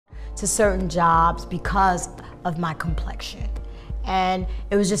to certain jobs because of my complexion. And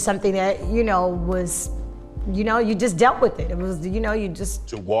it was just something that, you just dealt with it. It was, you just...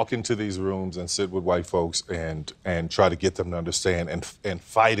 To walk into these rooms and sit with white folks and try to get them to understand and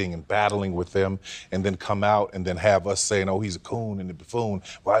fighting and battling with them, and then come out and then have us saying, oh, he's a coon and a buffoon.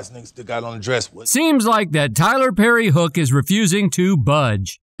 Why is niggas still got on the dress? What? Seems like that Tyler Perry hook is refusing to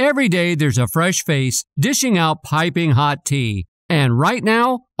budge. Every day there's a fresh face dishing out piping hot tea. And right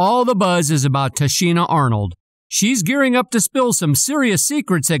now, all the buzz is about Tichina Arnold. She's gearing up to spill some serious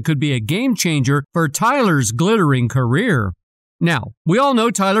secrets that could be a game changer for Tyler's glittering career. Now, we all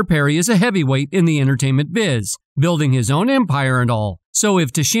know Tyler Perry is a heavyweight in the entertainment biz, building his own empire and all. So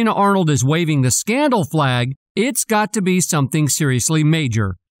if Tichina Arnold is waving the scandal flag, it's got to be something seriously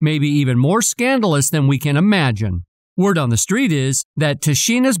major, maybe even more scandalous than we can imagine. Word on the street is that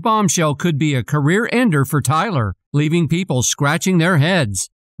Tichina's bombshell could be a career ender for Tyler, leaving people scratching their heads.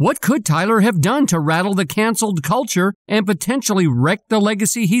 What could Tyler have done to rattle the canceled culture and potentially wreck the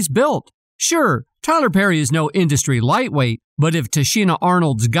legacy he's built? Sure, Tyler Perry is no industry lightweight, but if Tichina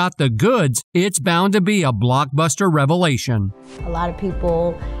Arnold's got the goods, it's bound to be a blockbuster revelation. A lot of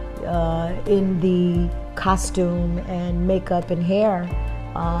people in the costume and makeup and hair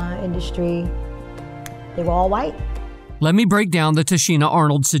industry, they were all white. Let me break down the Tichina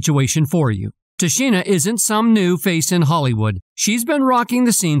Arnold situation for you. Tichina isn't some new face in Hollywood. She's been rocking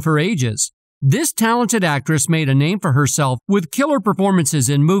the scene for ages. This talented actress made a name for herself with killer performances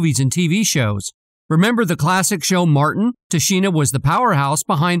in movies and TV shows. Remember the classic show Martin? Tichina was the powerhouse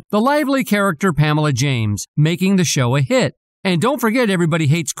behind the lively character Pamela James, making the show a hit. And don't forget Everybody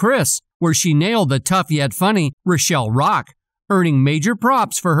Hates Chris, where she nailed the tough yet funny Rochelle Rock, earning major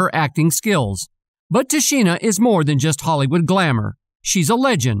props for her acting skills. But Tichina is more than just Hollywood glamour. She's a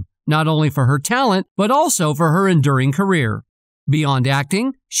legend, not only for her talent, but also for her enduring career. Beyond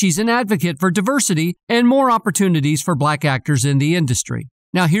acting, she's an advocate for diversity and more opportunities for black actors in the industry.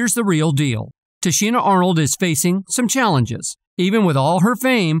 Now here's the real deal. Tichina Arnold is facing some challenges. Even with all her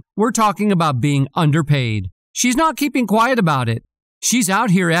fame, we're talking about being underpaid. She's not keeping quiet about it. She's out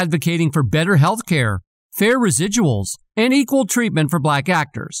here advocating for better health care, fair residuals, and equal treatment for black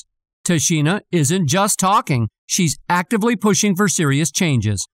actors. Tichina isn't just talking. She's actively pushing for serious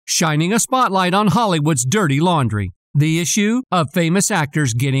changes, shining a spotlight on Hollywood's dirty laundry, the issue of famous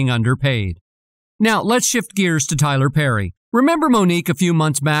actors getting underpaid. Now, let's shift gears to Tyler Perry. Remember Monique a few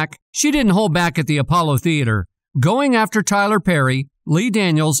months back? She didn't hold back at the Apollo Theater, going after Tyler Perry, Lee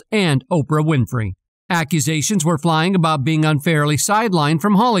Daniels, and Oprah Winfrey. Accusations were flying about being unfairly sidelined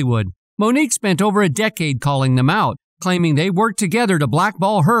from Hollywood. Monique spent over a decade calling them out, claiming they worked together to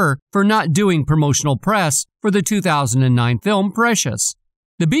blackball her for not doing promotional press for the 2009 film Precious.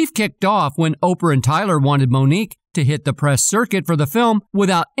 The beef kicked off when Oprah and Tyler wanted Monique to hit the press circuit for the film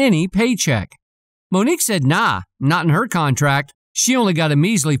without any paycheck. Monique said nah, not in her contract. She only got a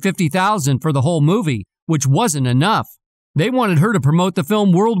measly $50,000 for the whole movie, which wasn't enough. They wanted her to promote the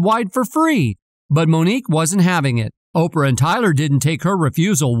film worldwide for free, but Monique wasn't having it. Oprah and Tyler didn't take her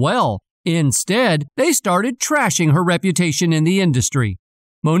refusal well. Instead, they started trashing her reputation in the industry.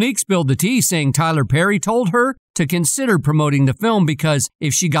 Monique spilled the tea saying Tyler Perry told her to consider promoting the film because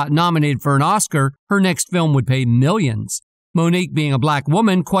if she got nominated for an Oscar, her next film would pay millions. Monique, being a black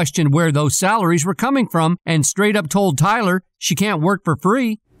woman, questioned where those salaries were coming from and straight up told Tyler she can't work for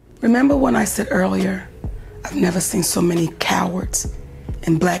free. Remember when I said earlier, I've never seen so many cowards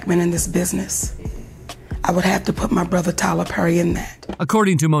and black men in this business? I would have to put my brother Tyler Perry in that.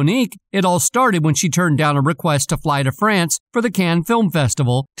 According to Monique, it all started when she turned down a request to fly to France for the Cannes Film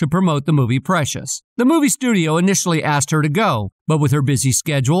Festival to promote the movie Precious. The movie studio initially asked her to go, but with her busy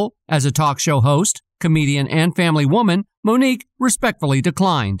schedule as a talk show host, comedian, and family woman, Monique respectfully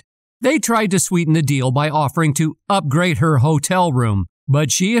declined. They tried to sweeten the deal by offering to upgrade her hotel room,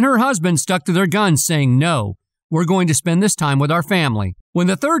 but she and her husband stuck to their guns saying no. We're going to spend this time with our family. When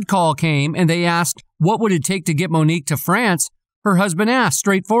the third call came and they asked what would it take to get Monique to France, her husband asked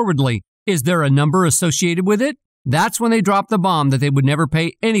straightforwardly, is there a number associated with it? That's when they dropped the bomb that they would never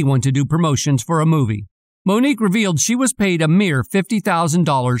pay anyone to do promotions for a movie. Monique revealed she was paid a mere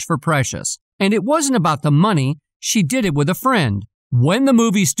 $50,000 for Precious. And it wasn't about the money, she did it with a friend. When the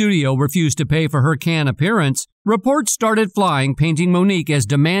movie studio refused to pay for her Cannes appearance, reports started flying painting Monique as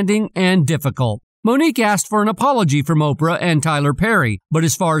demanding and difficult. Monique asked for an apology from Oprah and Tyler Perry, but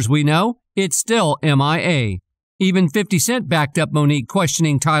as far as we know, it's still MIA. Even 50 Cent backed up Monique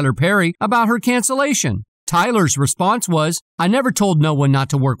questioning Tyler Perry about her cancellation. Tyler's response was, I never told no one not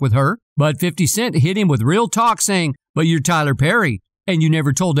to work with her, but 50 Cent hit him with real talk saying, but you're Tyler Perry, and you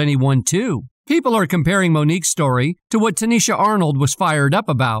never told anyone to. People are comparing Monique's story to what Tichina Arnold was fired up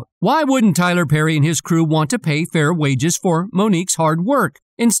about. Why wouldn't Tyler Perry and his crew want to pay fair wages for Monique's hard work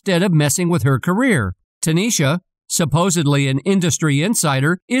instead of messing with her career? Tichina, supposedly an industry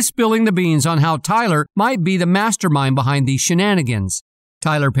insider, is spilling the beans on how Tyler might be the mastermind behind these shenanigans.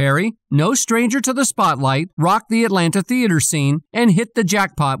 Tyler Perry, no stranger to the spotlight, rocked the Atlanta theater scene and hit the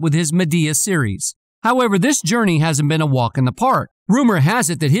jackpot with his Medea series. However, this journey hasn't been a walk in the park. Rumor has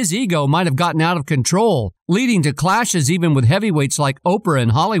it that his ego might have gotten out of control, leading to clashes even with heavyweights like Oprah in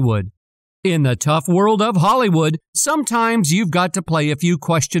Hollywood. In the tough world of Hollywood, sometimes you've got to play a few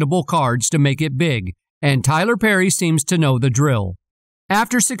questionable cards to make it big, and Tyler Perry seems to know the drill.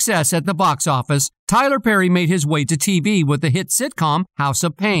 After success at the box office, Tyler Perry made his way to TV with the hit sitcom House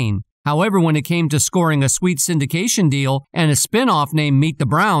of Pain. However, when it came to scoring a sweet syndication deal and a spin-off named Meet the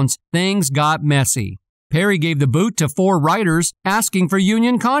Browns, things got messy. Perry gave the boot to 4 writers asking for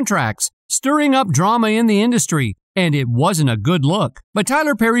union contracts, stirring up drama in the industry, and it wasn't a good look. But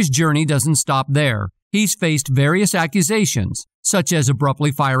Tyler Perry's journey doesn't stop there. He's faced various accusations, such as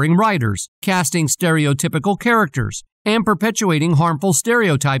abruptly firing writers, casting stereotypical characters, and perpetuating harmful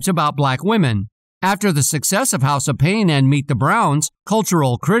stereotypes about black women. After the success of House of Pain and Meet the Browns,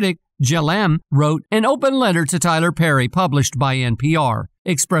 cultural critic Jalem wrote an open letter to Tyler Perry published by NPR,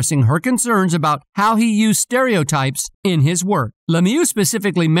 expressing her concerns about how he used stereotypes in his work. Lemieux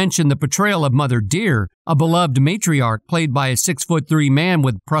specifically mentioned the portrayal of Mother Dear, a beloved matriarch played by a 6'3" man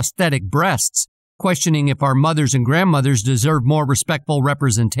with prosthetic breasts, questioning if our mothers and grandmothers deserve more respectful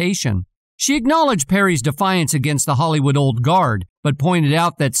representation. She acknowledged Perry's defiance against the Hollywood old guard, but pointed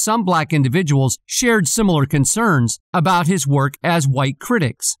out that some black individuals shared similar concerns about his work as white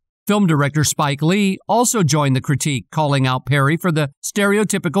critics. Film director Spike Lee also joined the critique, calling out Perry for the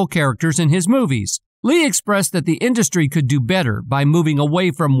stereotypical characters in his movies. Lee expressed that the industry could do better by moving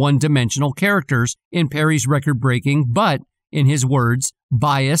away from one-dimensional characters in Perry's record-breaking but, in his words,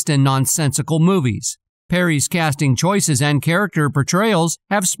 biased and nonsensical movies. Perry's casting choices and character portrayals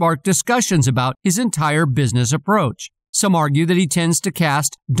have sparked discussions about his entire business approach. Some argue that he tends to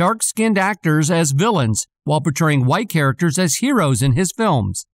cast dark-skinned actors as villains while portraying white characters as heroes in his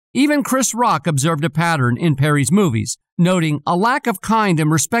films. Even Chris Rock observed a pattern in Perry's movies, noting a lack of kind and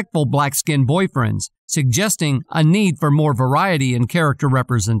respectful black-skinned boyfriends, suggesting a need for more variety in character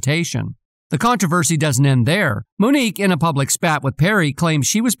representation. The controversy doesn't end there. Monique, in a public spat with Perry, claimed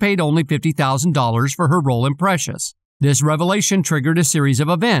she was paid only $50,000 for her role in Precious. This revelation triggered a series of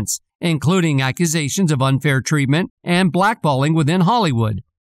events, including accusations of unfair treatment and blackballing within Hollywood.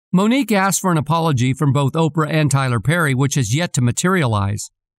 Monique asked for an apology from both Oprah and Tyler Perry, which has yet to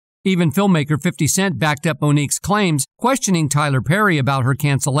materialize. Even filmmaker 50 Cent backed up Monique's claims, questioning Tyler Perry about her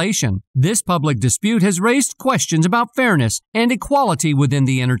cancellation. This public dispute has raised questions about fairness and equality within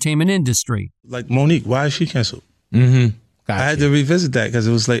the entertainment industry. Like, Monique, why is she canceled? Gotcha. I had to revisit that because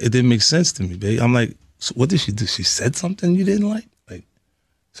it was like, it didn't make sense to me, babe. I'm like, so what did she do? She said something you didn't like?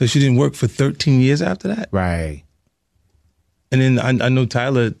 So she didn't work for 13 years after that? Right. And then I know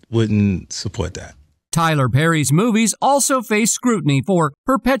Tyler wouldn't support that. Tyler Perry's movies also face scrutiny for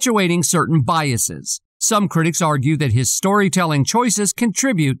perpetuating certain biases. Some critics argue that his storytelling choices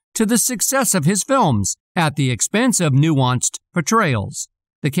contribute to the success of his films at the expense of nuanced portrayals.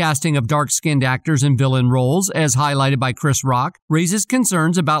 The casting of dark-skinned actors in villain roles, as highlighted by Chris Rock, raises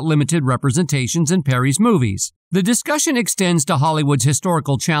concerns about limited representations in Perry's movies. The discussion extends to Hollywood's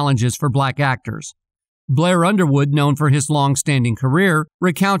historical challenges for black actors. Blair Underwood, known for his long-standing career,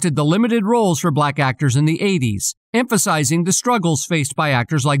 recounted the limited roles for black actors in the 80s, emphasizing the struggles faced by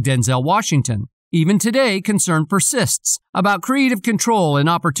actors like Denzel Washington. Even today, concern persists about creative control and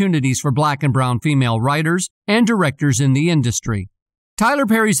opportunities for black and brown female writers and directors in the industry. Tyler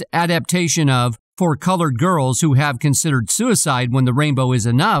Perry's adaptation of For Colored Girls Who Have Considered Suicide When the Rainbow Is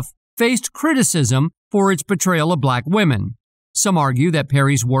Enough faced criticism for its portrayal of black women. Some argue that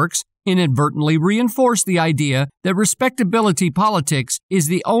Perry's works inadvertently reinforce the idea that respectability politics is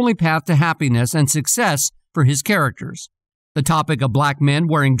the only path to happiness and success for his characters. The topic of black men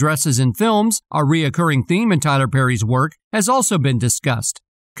wearing dresses in films, a reoccurring theme in Tyler Perry's work, has also been discussed.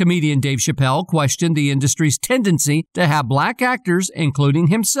 Comedian Dave Chappelle questioned the industry's tendency to have black actors, including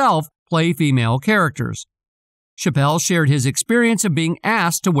himself, play female characters. Chappelle shared his experience of being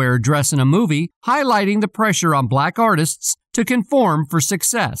asked to wear a dress in a movie, highlighting the pressure on black artists to conform for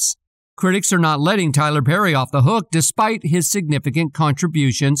success. Critics are not letting Tyler Perry off the hook despite his significant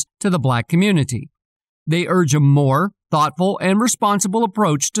contributions to the black community. They urge a more thoughtful and responsible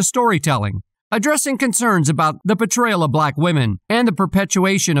approach to storytelling, addressing concerns about the portrayal of black women and the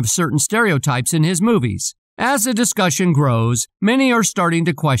perpetuation of certain stereotypes in his movies. As the discussion grows, many are starting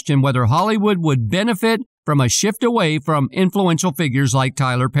to question whether Hollywood would benefit from a shift away from influential figures like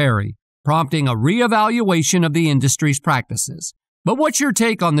Tyler Perry, prompting a reevaluation of the industry's practices. But what's your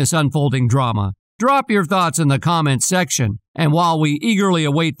take on this unfolding drama? Drop your thoughts in the comments section. And while we eagerly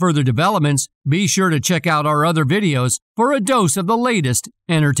await further developments, be sure to check out our other videos for a dose of the latest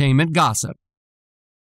entertainment gossip.